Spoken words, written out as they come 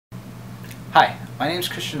Hi, my name is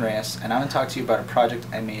Christian Reyes, and I'm going to talk to you about a project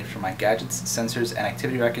I made for my Gadgets, Sensors, and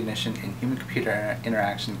Activity Recognition in Human-Computer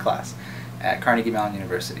Interaction class at Carnegie Mellon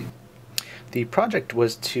University. The project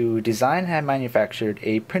was to design and have manufactured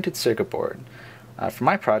a printed circuit board. For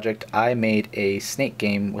my project, I made a snake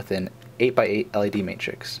game with an 8x8 LED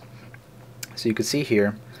matrix. So you can see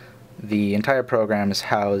here, the entire program is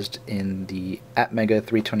housed in the Atmega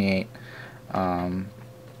 328,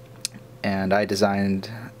 and I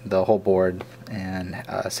designed the whole board and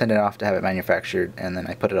sent it off to have it manufactured, and then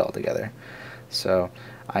I put it all together. So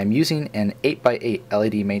I'm using an 8x8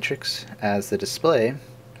 LED matrix as the display,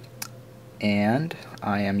 and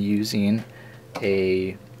I am using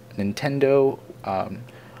a Nintendo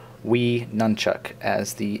Wii Nunchuck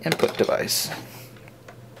as the input device.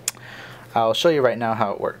 I'll show you right now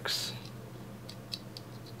how it works.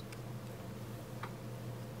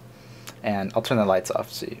 And I'll turn the lights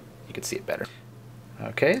off so you can see it better.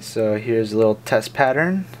 Okay, so here's a little test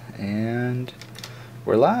pattern, and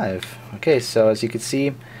we're live. Okay, so as you can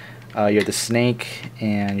see, you're the snake,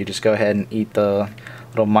 and you just go ahead and eat the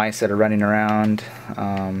little mice that are running around.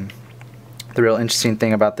 The real interesting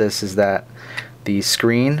thing about this is that the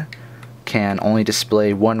screen can only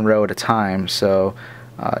display one row at a time, so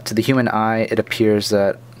to the human eye it appears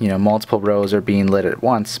that multiple rows are being lit at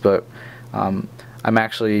once, but I'm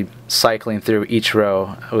actually cycling through each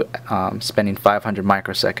row, spending 500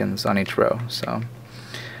 microseconds on each row, so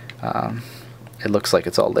it looks like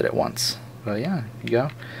it's all lit at once. But yeah, you go,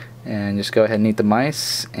 and just go ahead and eat the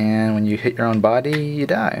mice, and when you hit your own body, you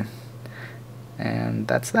die. And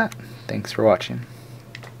that's that. Thanks for watching.